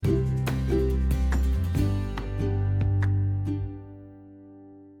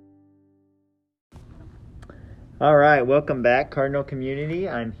All right, welcome back, Cardinal Community.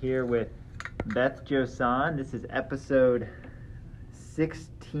 I'm here with Beth Josan. This is episode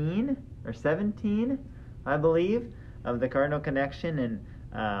 16 or 17, I believe, of the Cardinal Connection.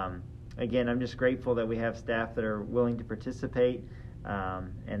 And again, I'm just grateful that we have staff that are willing to participate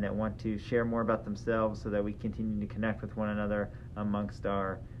and that want to share more about themselves so that we continue to connect with one another amongst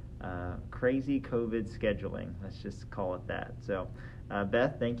our crazy COVID scheduling. Let's just call it that. So,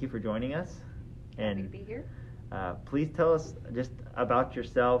 Beth, thank you for joining us. Happy to be here. Please tell us just about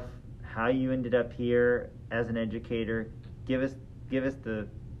yourself, how you ended up here as an educator. Give us the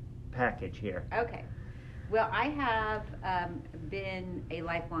package here. Okay. Well, I have been a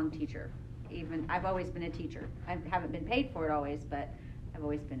lifelong teacher. I've always been a teacher. I haven't been paid for it always, but I've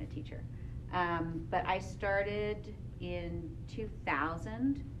always been a teacher. But I started in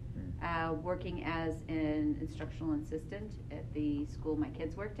 2000 working as an instructional assistant at the school my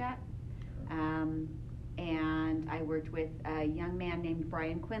kids worked at. And I worked with a young man named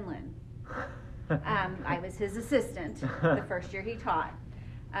Brian Quinlan. I was his assistant the first year he taught.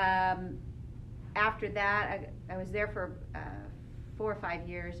 After that, I was there for 4 or 5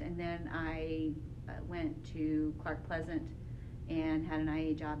 years, and then I went to Clark Pleasant and had an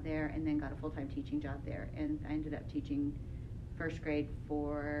IA job there, and then got a full-time teaching job there. And I ended up teaching first grade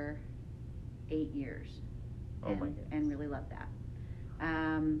for 8 years. Oh my goodness. And really loved that.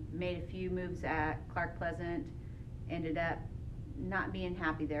 Made a few moves at Clark Pleasant, ended up not being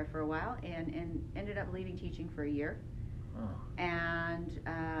happy there for a while, and ended up leaving teaching for a year. Oh. And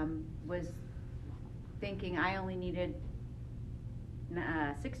was thinking I only needed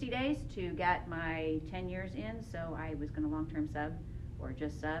 60 days to get my 10 years in, so I was going to long-term sub or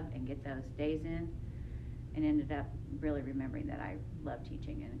just sub and get those days in, and ended up really remembering that I loved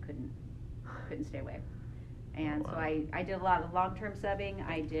teaching and couldn't stay away. And wow. So I did a lot of long-term subbing.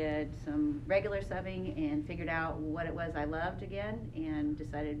 I did some regular subbing and figured out what it was I loved again, and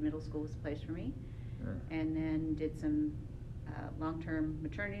decided middle school was the place for me. And then did some long-term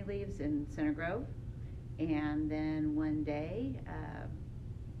maternity leaves in Center Grove. And then one day,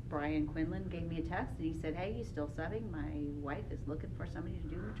 Brian Quinlan gave me a text, and he said, "Hey, you still subbing? My wife is looking for somebody to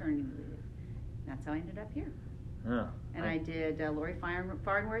do maternity leave." That's how I ended up here. And I did Lori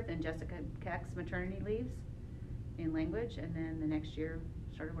Farnworth and Jessica Keck's maternity leaves in language, and then the next year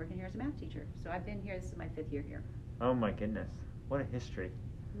started working here as a math teacher. So I've been here, this is my 5th year here. Oh my goodness, what a history.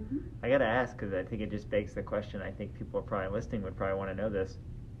 Mm-hmm. I gotta ask, because I think it just begs the question. I think people are probably listening would probably want to know this.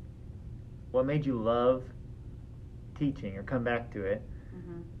 What made you love teaching or come back to it?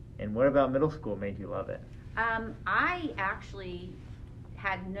 Mm-hmm. And what about middle school made you love it? I actually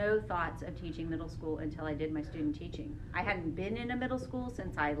had no thoughts of teaching middle school until I did my student teaching. I hadn't been in a middle school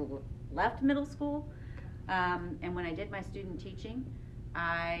since I left middle school. And when I did my student teaching,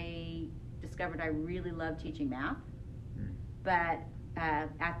 I discovered I really loved teaching math. But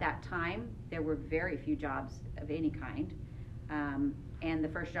at that time, there were very few jobs of any kind. And the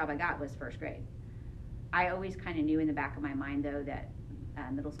first job I got was first grade. I always kind of knew in the back of my mind, though, that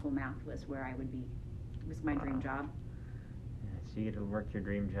middle school math was where I would be. It was my dream job. So you get to work your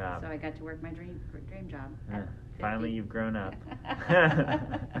dream job. So I got to work my dream job. Finally, you've grown up.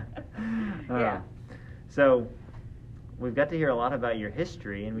 Yeah. So we've got to hear a lot about your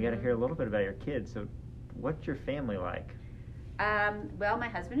history, and we got to hear a little bit about your kids. So what's your family like? Well, my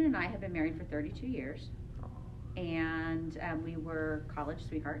husband and I have been married for 32 years, and we were college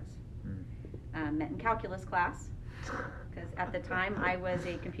sweethearts. Met in calculus class, because at the time I was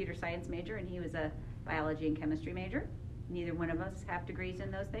a computer science major and he was a biology and chemistry major. Neither one of us have degrees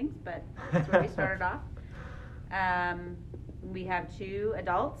in those things, but that's where we started off. We have 2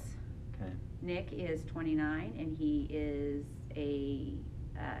 adults. Okay. Nick is 29, and he is a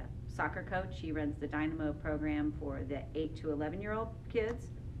soccer coach. He runs the Dynamo program for the 8 to 11-year-old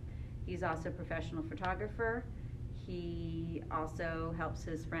kids. He's also a professional photographer. He also helps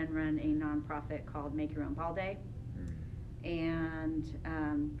his friend run a nonprofit called Make Your Own Ball Day. And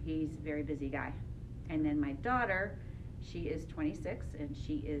he's a very busy guy. And then my daughter, she is 26, and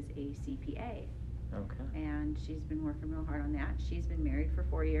she is a CPA. Okay. And she's been working real hard on that. She's been married for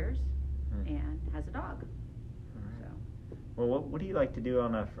 4 years and has a dog. Right. So. Well, what do you like to do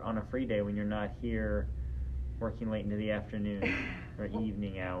on a free day when you're not here working late into the afternoon or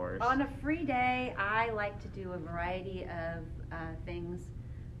evening hours? On a free day, I like to do a variety of things,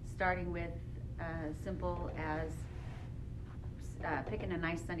 starting with simple as picking a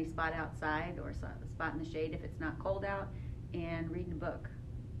nice sunny spot outside or a spot in the shade if it's not cold out, and reading a book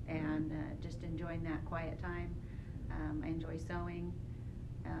and just enjoying that quiet time. I enjoy sewing.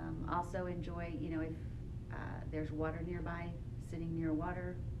 Also enjoy, if there's water nearby, sitting near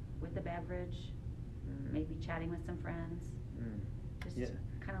water with a beverage, maybe chatting with some friends. Just Yeah.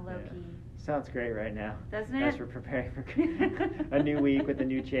 kind of low-key. Sounds great right now. Doesn't it? As we're preparing for a new week with a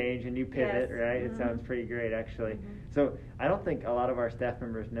new change, a new pivot, Yes. right? It sounds pretty great, actually. So I don't think a lot of our staff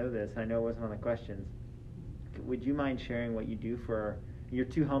members know this. I know it wasn't one of the questions. Would you mind sharing what you do for? You're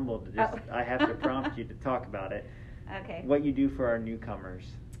too humble to just. Oh. I have to prompt you to talk about it. Okay. What you do for our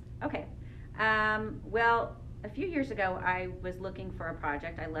newcomers. Okay. Well, a few years ago, I was looking for a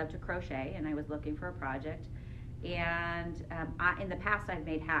project. I love to crochet, and I was looking for a project. And in the past, I've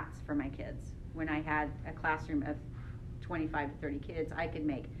made hats for my kids. When I had a classroom of 25 to 30 kids, I could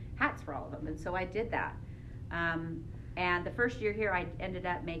make hats for all of them. And so I did that. And the first year here, I ended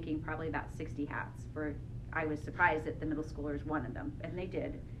up making probably about 60 hats. I was surprised that the middle schoolers wanted them, and they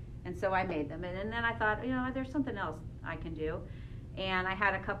did. And so I made them. And then I thought, there's something else I can do. And I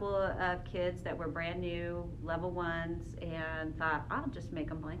had a couple of kids that were brand new, level ones, and thought, I'll just make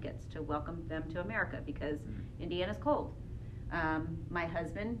them blankets to welcome them to America because Indiana's cold. My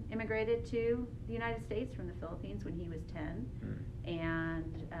husband immigrated to the United States from the Philippines when he was 10.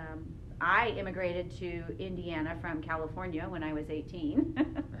 And I immigrated to Indiana from California when I was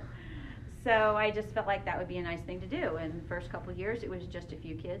 18. So I just felt like that would be a nice thing to do. And the first couple of years, it was just a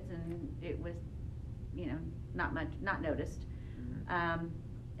few kids, and it was, not noticed. And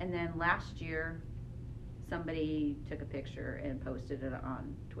then last year, somebody took a picture and posted it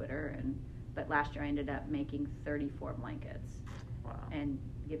on Twitter. But last year, I ended up making 34 blankets. Wow. And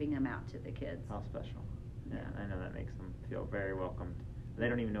giving them out to the kids. How special. Yeah, I know that makes them feel very welcomed. They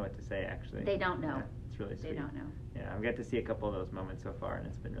don't even know what to say, actually. They don't know. Yeah, it's really sweet. They don't know. Yeah, I've got to see a couple of those moments so far, and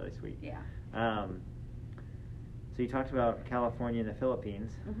it's been really sweet. Yeah. So you talked about California and the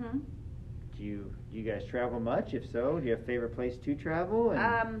Philippines. Mm-hmm. Do you guys travel much? If so, do you have a favorite place to travel?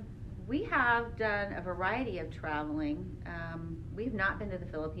 We have done a variety of traveling. We've not been to the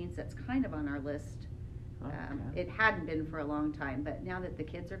Philippines. That's kind of on our list. Okay. It hadn't been for a long time, but now that the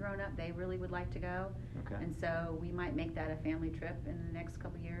kids are grown up, they really would like to go. Okay. And so we might make that a family trip in the next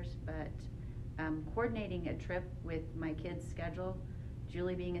couple of years. But coordinating a trip with my kids' schedule,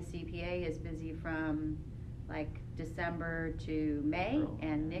 Julie being a CPA is busy from like December to May,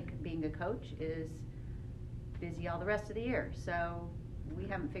 and Nick being a coach is busy all the rest of the year. So we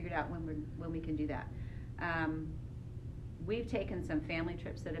haven't figured out when we can do that. We've taken some family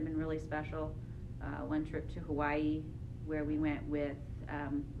trips that have been really special. One trip to Hawaii where we went with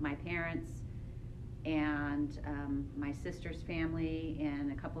my parents and my sister's family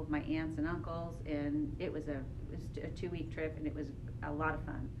and a couple of my aunts and uncles, and it was a 2-week trip, and it was a lot of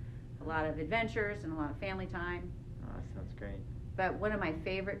fun, a lot of adventures and a lot of family time. Oh, that sounds great. But one of my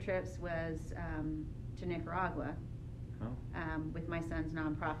favorite trips was to Nicaragua. With my son's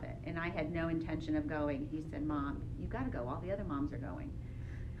nonprofit, and I had no intention of going. He said, "Mom, you got to go. All the other moms are going."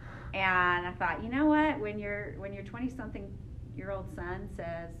 And I thought, you know what? When your 20-something-year-old son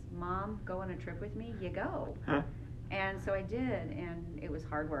says, "Mom, go on a trip with me," you go. And so I did, and it was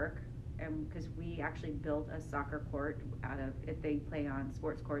hard work, because we actually built a soccer court they play on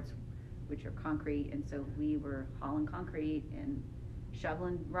sports courts, which are concrete, and so we were hauling concrete and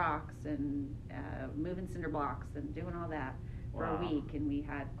shoveling rocks and moving cinder blocks and doing all that for a week. And we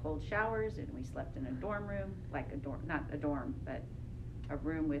had cold showers, and we slept in a dorm room, not a dorm, but a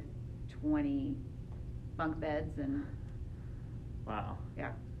room with 20 bunk beds. And wow.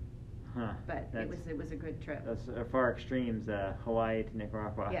 Yeah. Huh. But it was a good trip. That's far extremes, Hawaii to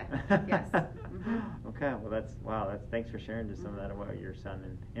Nicaragua. Yeah. Yes. Mm-hmm. Okay. Well, that's thanks for sharing just some of that about your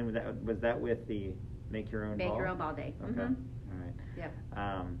son, and was that with the Make Your Own Ball? Make Your Own Ball Day. Okay. Mm-hmm. All right. Yep.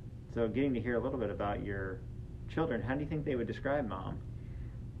 So getting to hear a little bit about your children, how do you think they would describe Mom?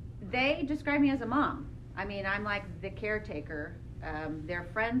 They describe me as a mom. I mean, I'm like the caretaker. Their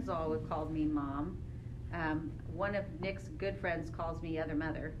friends all have called me Mom. One of Nick's good friends calls me Other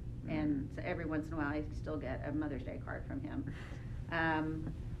Mother, and so every once in a while I still get a Mother's Day card from him.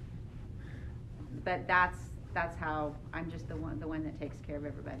 But that's how I'm just the one that takes care of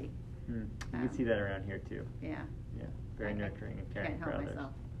everybody. You can see that around here too. Yeah. Yeah. Very nurturing and caring Can't for help others.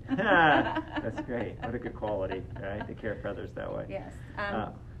 myself. That's great. What a good quality, right? To care for others that way. Yes.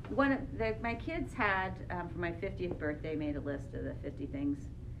 My kids had, for my 50th birthday, made a list of the 50 things,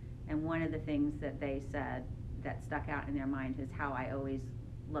 and one of the things that they said that stuck out in their mind is how I always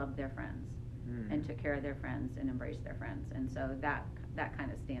loved their friends and took care of their friends and embraced their friends, and so that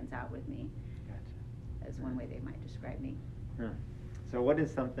kind of stands out with me. Gotcha. As one way they might describe me. So what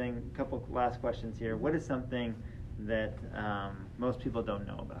is something, a couple last questions here, what is something that most people don't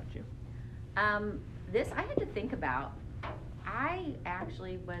know about you? This I had to think about. I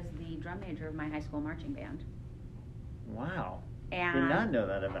actually was the drum major of my high school marching band. Wow. And Did not know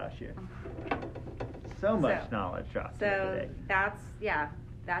that about you. So much knowledge dropped here today.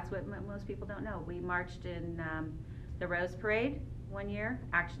 That's what most people don't know. We marched in the Rose Parade one year.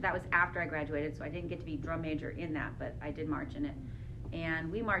 Actually, that was after I graduated, so I didn't get to be drum major in that, but I did march in it.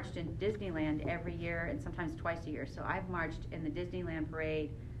 And we marched in Disneyland every year and sometimes twice a year. So I've marched in the Disneyland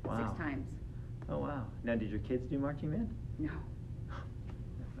parade 6 times. Oh, wow. Now, did your kids do marching band? No.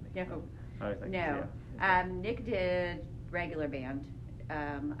 No. No. Nick did regular band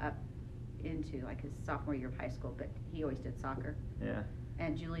up into like his sophomore year of high school, but he always did soccer. Yeah.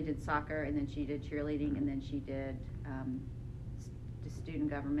 And Julie did soccer, and then she did cheerleading, and then she did the student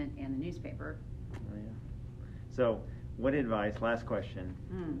government and the newspaper. Oh, yeah. So, what advice, last question,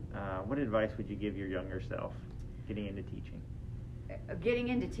 what advice would you give your younger self getting into teaching? Getting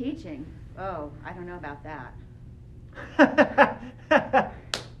into teaching? Oh, I don't know about that.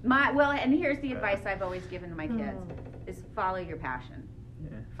 And here's the advice I've always given to my kids, is follow your passion.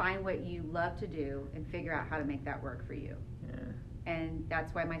 Yeah. Find what you love to do and figure out how to make that work for you. Yeah. And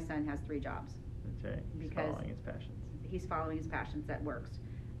that's why my son has 3 jobs. That's right. He's following his passions. He's following his passions. That works.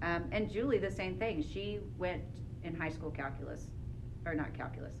 And Julie, the same thing. She went in high school accounting,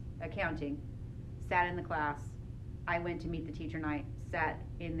 sat in the class. I went to meet the teacher night, sat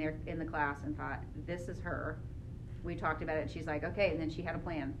in the class and thought, this is her. We talked about it. She's like, okay. And then she had a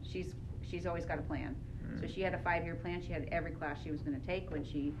plan. She's always got a plan. So she had a 5-year plan. She had every class she was going to take when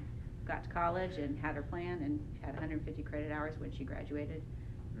she got to college, and had her plan, and had 150 credit hours when she graduated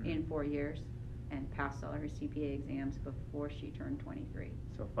in 4 years, and passed all her CPA exams before she turned 23.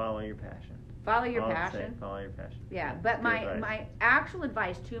 So follow your passion. Follow your passion. Follow your passion. Yeah, but my actual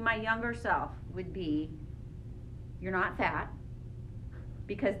advice to my younger self would be, you're not fat,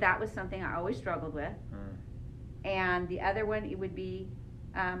 because that was something I always struggled with. And the other one, it would be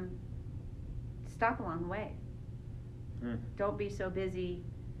stop along the way. Don't be so busy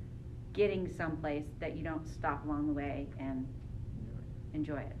getting someplace that you don't stop along the way and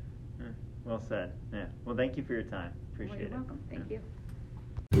enjoy it. Well said. Yeah. Well, thank you for your time. Appreciate it. You're welcome. Thank you.